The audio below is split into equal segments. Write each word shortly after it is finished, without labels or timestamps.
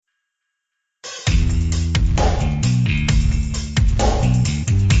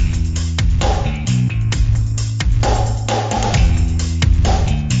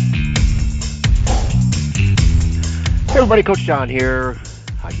Buddy Coach John here.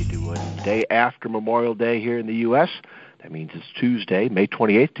 How you doing? Day after Memorial Day here in the U.S. That means it's Tuesday, May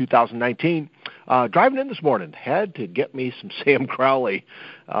 28th, 2019. Driving in this morning, had to get me some Sam Crowley.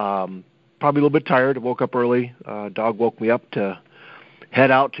 Probably a little bit tired. I woke up early. Dog woke me up to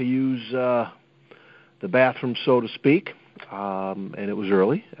head out to use the bathroom, so to speak. And it was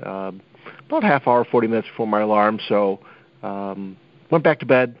early, about half hour, 40 minutes before my alarm. So went back to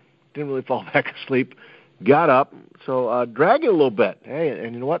bed. Didn't really fall back asleep. Got up, so dragging a little bit. Hey,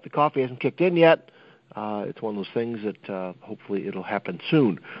 and you know what? The coffee hasn't kicked in yet. It's one of those things that hopefully it'll happen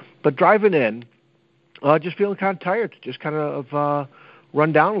soon. But driving in, just feeling kind of tired, just kind of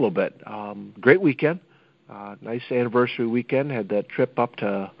run down a little bit. Great weekend, nice anniversary weekend. Had that trip up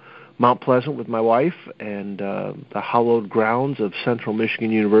to Mount Pleasant with my wife and the hallowed grounds of Central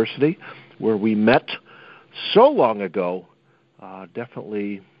Michigan University, where we met so long ago.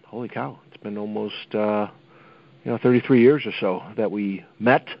 Definitely, holy cow, it's been almost 33 years or so that we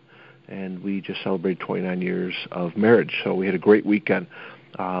met, and we just celebrated 29 years of marriage. So we had a great weekend.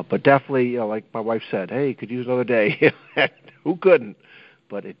 But definitely, like my wife said, hey, could use another day. Who couldn't?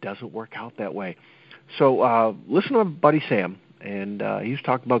 But it doesn't work out that way. So listen to my buddy Sam, and he was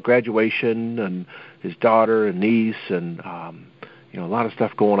talking about graduation and his daughter and niece and, a lot of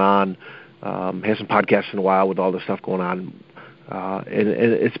stuff going on. Hasn't podcasted in a while with all this stuff going on. And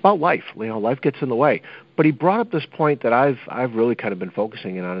it's about life. Life gets in the way. But he brought up this point that I've really kind of been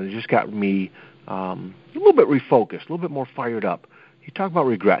focusing in on, and it just got me a little bit refocused, a little bit more fired up. He talked about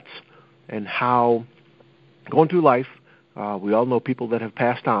regrets and how going through life, we all know people that have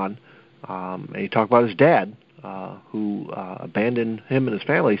passed on. And he talked about his dad, who abandoned him and his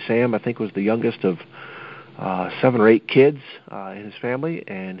family. Sam, I think, was the youngest of 7 or 8 kids in his family,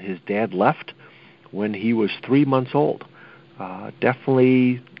 and his dad left when he was 3 months old.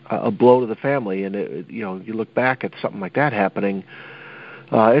 Definitely a blow to the family, and you look back at something like that happening.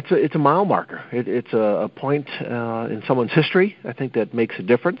 It's a mile marker. It's a point in someone's history. I think that makes a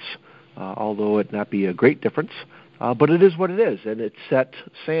difference, although it not be a great difference. But it is what it is, and it set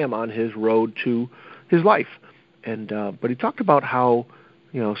Sam on his road to his life. And but he talked about how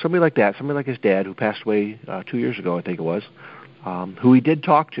somebody like that, somebody like his dad who passed away 2 years ago, I think it was, who he did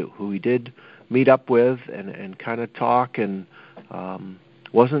talk to, who he did meet up with and kind of talk, and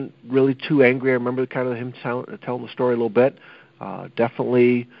wasn't really too angry. I remember kind of him telling the story a little bit.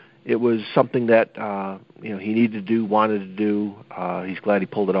 Definitely it was something that he needed to do, wanted to do. He's glad he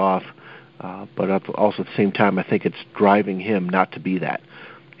pulled it off. But also at the same time, I think it's driving him not to be that.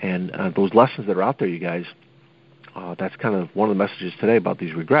 And those lessons that are out there, you guys, that's kind of one of the messages today about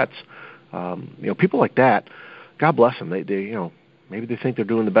these regrets. People like that, God bless them. They maybe they think they're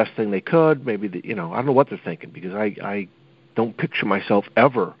doing the best thing they could. Maybe I don't know what they're thinking, because I don't picture myself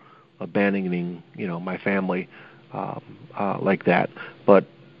ever abandoning my family like that. But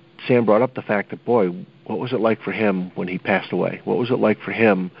Sam brought up the fact that, boy, what was it like for him when he passed away? What was it like for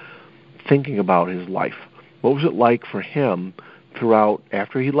him thinking about his life? What was it like for him throughout,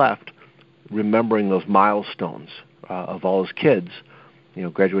 after he left, remembering those milestones of all his kids,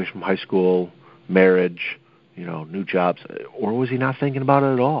 graduation from high school, marriage, new jobs, or was he not thinking about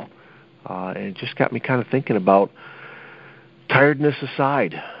it at all? And it just got me kind of thinking about tiredness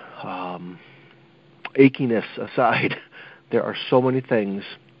aside, achiness aside. There are so many things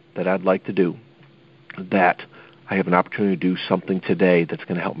that I'd like to do that I have an opportunity to do something today that's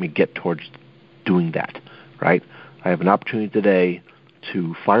going to help me get towards doing that, right? I have an opportunity today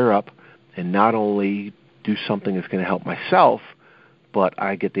to fire up and not only do something that's going to help myself, but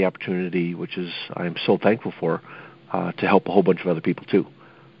I get the opportunity, which is I am so thankful for, to help a whole bunch of other people too.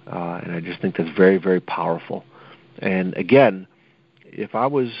 And I just think that's very, very powerful. And again, if I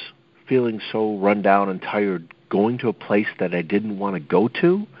was feeling so run down and tired, going to a place that I didn't want to go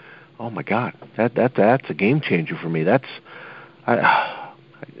to, oh my God, that's a game changer for me. I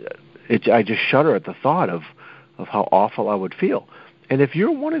just shudder at the thought of how awful I would feel. And if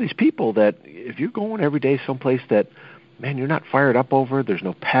you're one of these people that, if you're going every day someplace that, man, you're not fired up over, there's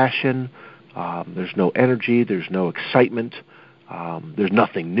no passion, there's no energy, there's no excitement, there's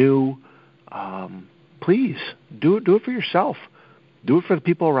nothing new, please do it for yourself. Do it for the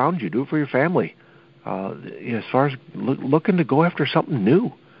people around you. Do it for your family. As far as looking to go after something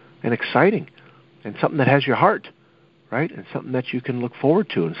new and exciting and something that has your heart, right? And something that you can look forward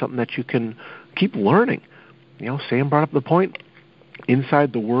to and something that you can keep learning. Sam brought up the point,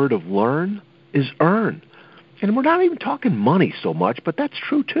 inside the word of learn is earn. And we're not even talking money so much, but that's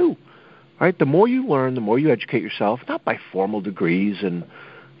true too, right? The more you learn, the more you educate yourself, not by formal degrees and,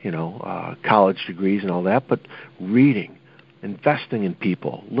 college degrees and all that, but reading, investing in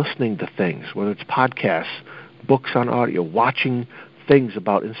people, listening to things, whether it's podcasts, books on audio, watching things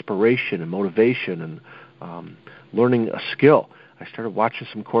about inspiration and motivation and learning a skill. I started watching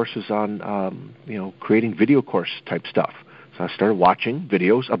some courses on, creating video course type stuff. So I started watching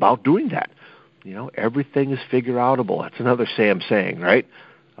videos about doing that. Everything is figure-outable. That's another Sam saying, right?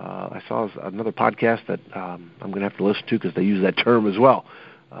 I saw another podcast that I'm going to have to listen to because they use that term as well.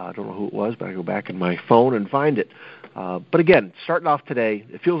 I don't know who it was, but I go back in my phone and find it. But again, starting off today,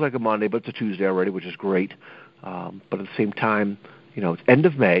 it feels like a Monday, but it's a Tuesday already, which is great. But at the same time, it's end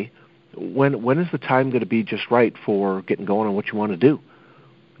of May. When is the time going to be just right for getting going on what you want to do?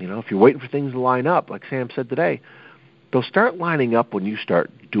 If you're waiting for things to line up, like Sam said today, they'll start lining up when you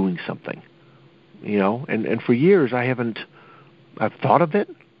start doing something. And for years I've thought of it.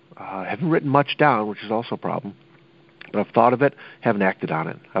 I haven't written much down, which is also a problem. But I've thought of it, haven't acted on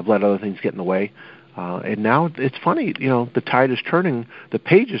it. I've let other things get in the way. And now it's funny, the tide is turning, the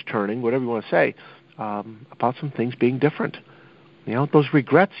page is turning, whatever you want to say, about some things being different. Those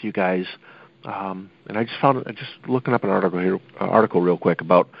regrets, you guys. And I just looking up an article real quick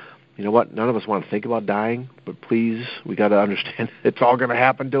about, what, none of us want to think about dying, but please, we got to understand it's all going to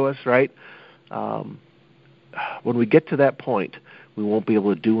happen to us, right? When we get to that point, we won't be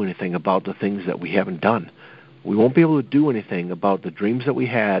able to do anything about the things that we haven't done. We won't be able to do anything about the dreams that we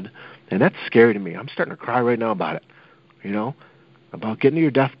had, and that's scary to me. I'm starting to cry right now about it, about getting to your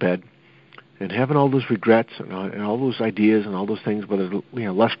deathbed and having all those regrets and all those ideas and all those things. Whether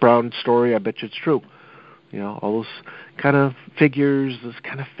Les Brown's story, I bet you it's true. All those kind of figures, those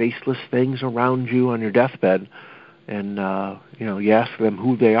kind of faceless things around you on your deathbed, and you ask them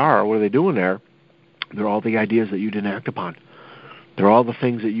who they are, what are they doing there. They're all the ideas that you didn't act upon. They're all the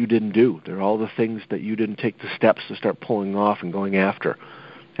things that you didn't do. They're all the things that you didn't take the steps to start pulling off and going after.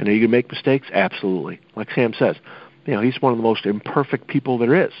 And are you going to make mistakes? Absolutely. Like Sam says, he's one of the most imperfect people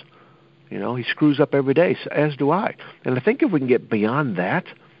there is. He screws up every day, as do I. And I think if we can get beyond that,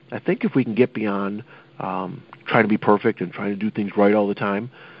 trying to be perfect and trying to do things right all the time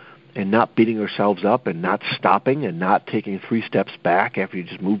and not beating ourselves up and not stopping and not taking 3 steps back after you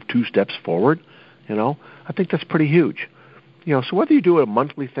just move 2 steps forward, I think that's pretty huge. So whether you do a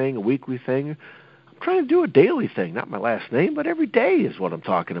monthly thing, a weekly thing, I'm trying to do a daily thing, not my last name, but every day is what I'm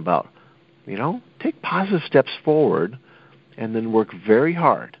talking about. Take positive steps forward and then work very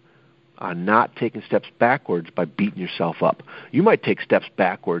hard on not taking steps backwards by beating yourself up. You might take steps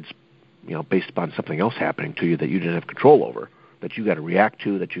backwards, based upon something else happening to you that you didn't have control over, that you got to react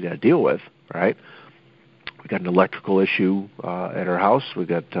to, that you got to deal with, right? We got an electrical issue at our house. We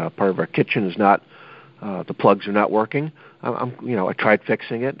got part of our kitchen is not, the plugs are not working. I tried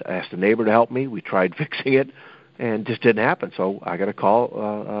fixing it. I asked a neighbor to help me. We tried fixing it, and just didn't happen. So I got to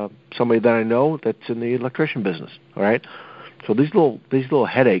call somebody that I know that's in the electrician business. All right. So these little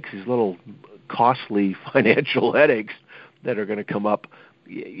headaches, these little costly financial headaches that are going to come up.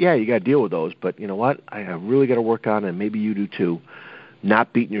 Yeah, you got to deal with those. But you know what? I really got to work on, and maybe you do too,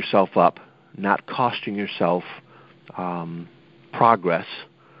 not beating yourself up, not costing yourself progress,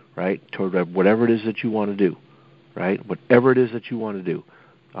 right, toward whatever it is that you want to do. Right? Whatever it is that you want to do,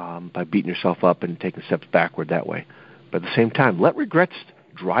 by beating yourself up and taking steps backward that way. But at the same time, let regrets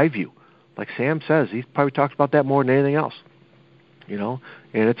drive you. Like Sam says, he probably talks about that more than anything else. And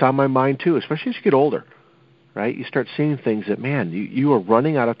it's on my mind too, especially as you get older, right? You start seeing things that, man, you are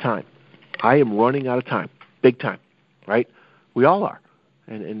running out of time. I am running out of time, big time, right? We all are.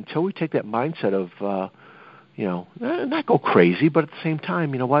 And until we take that mindset of, not go crazy, but at the same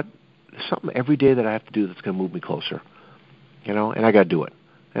time, you know what? There's something every day that I have to do that's going to move me closer, and I got to do it.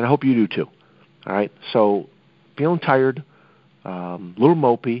 And I hope you do too. All right. So feeling tired, little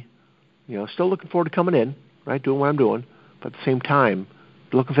mopey, still looking forward to coming in, right, doing what I'm doing, but at the same time,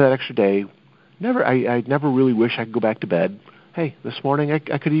 looking for that extra day. I never really wish I could go back to bed. Hey, this morning I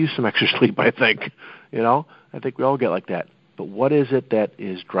could have used some extra sleep, I think. I think we all get like that. But what is it that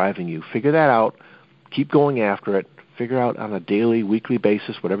is driving you? Figure that out. Keep going after it. Figure out on a daily, weekly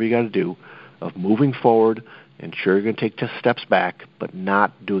basis, whatever you got to do, of moving forward. And sure, you're going to take just steps back, but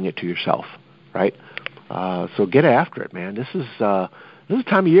not doing it to yourself, right? So get after it, man. This is a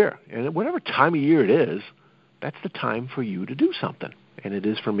time of year, and whatever time of year it is, that's the time for you to do something, and it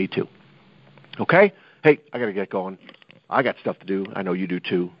is for me too. Okay? Hey, I got to get going. I got stuff to do. I know you do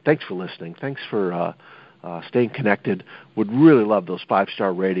too. Thanks for listening. Thanks for staying connected. Would really love those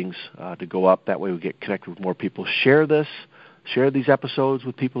 5-star ratings to go up. That way we get connected with more people. Share this. Share these episodes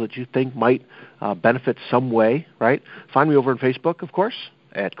with people that you think might benefit some way, right? Find me over on Facebook, of course,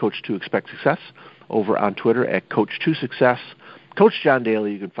 at Coach 2 Expect Success, over on Twitter at Coach 2 Success, Coach John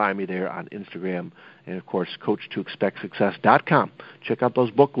Daly, you can find me there on Instagram, and, of course, coach2expectsuccess.com. Check out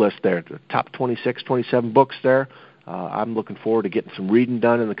those book lists there, the top 26, 27 books there. I'm looking forward to getting some reading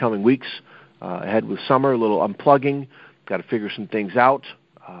done in the coming weeks. Ahead with summer, a little unplugging. Got to figure some things out.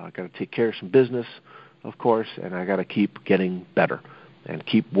 Got to take care of some business, of course, and I got to keep getting better and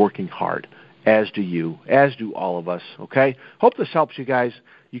keep working hard, as do you, as do all of us, okay? Hope this helps you guys.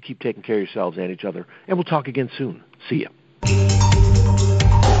 You keep taking care of yourselves and each other, and we'll talk again soon. See ya.